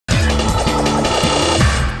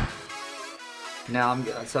No, I'm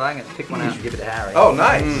going to pick one out and give it to Harry. Oh,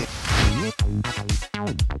 nice.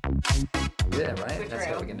 Yeah, right? That's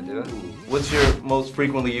how we're going to do it. What's your most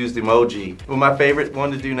frequently used emoji? Well, my favorite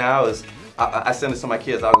one to do now is I send it to my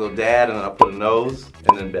kids. I'll go dad and then I'll put a nose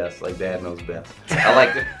and then best, like dad knows best. I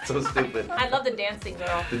like it. So stupid. I love the dancing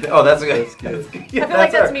girl. Oh, that's good. Yeah, I feel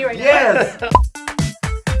like that's me right now. Yes.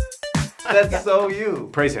 That's so you.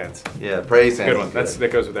 Praise hands. Yeah, praise hands. Good one.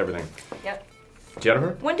 That goes with everything. Yep.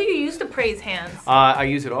 Jennifer? When do you use the praise hands? I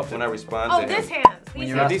use it often. When I respond Oh, to this him.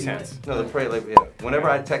 hands. These hands. No, the praise, like, yeah. Whenever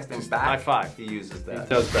I text him back, High five. he uses that.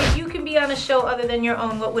 He does If best. you can be on a show other than your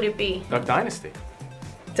own, what would it be? Duck Dynasty.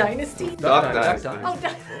 Dynasty? Duck Dynasty. Oh,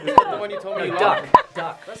 The one you told me you loved.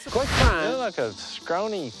 Duck. Quick time. You're like a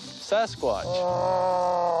scrawny Sasquatch.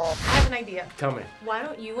 I have an idea. Tell me. Why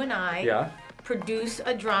don't you and I Yeah? produce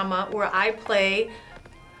a drama where I play,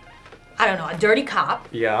 I don't know, a dirty cop,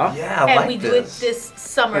 Yeah? Yeah, I and like we do it this. this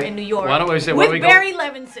summer in New York Why don't we say, with why don't we go- Barry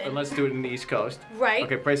Levinson. And let's do it in the East Coast. Right.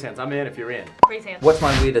 Okay, praise hands. I'm in if you're in. Praise hands. What's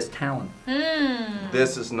my weirdest talent?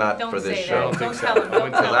 This is not Don't for this say show. that. Don't tell him.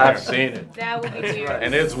 Don't tell him. I've seen it. That would be weird.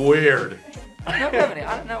 And it's weird. No, Bethany,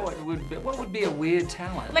 I don't know what would be a weird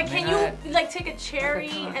talent. Like, I mean, can you like take a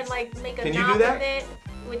cherry and like make a Can you knot do that? with it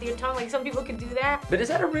with your tongue? Like some people can do that. But is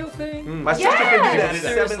that a real thing? My sister can do that in Yes!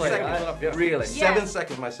 7 Seriously, seconds. Really? Yeah. 7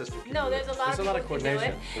 seconds, my sister can No, do there's a lot There's a lot of of people who can do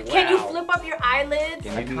it. coordination. Can you Wow. flip up your eyelids?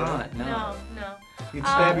 Can you do that? Can't, no. No, no. You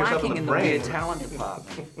stab yourself Lacking in in the the brain. weird talent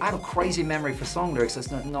department. I have a crazy memory for song lyrics. That's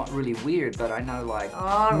not really weird, but I know like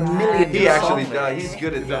All right. millions He of actually song does. lyrics. He's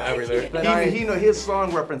good at that. Everything. But He know his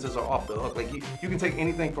song references are off the hook. Like you can take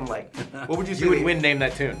anything from like, what would you say? You would win Name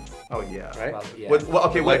That Tune. Oh yeah. Right? Well, yeah.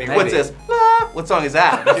 Okay. Maybe. What's this? Ah, what song is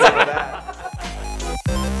that? You know that?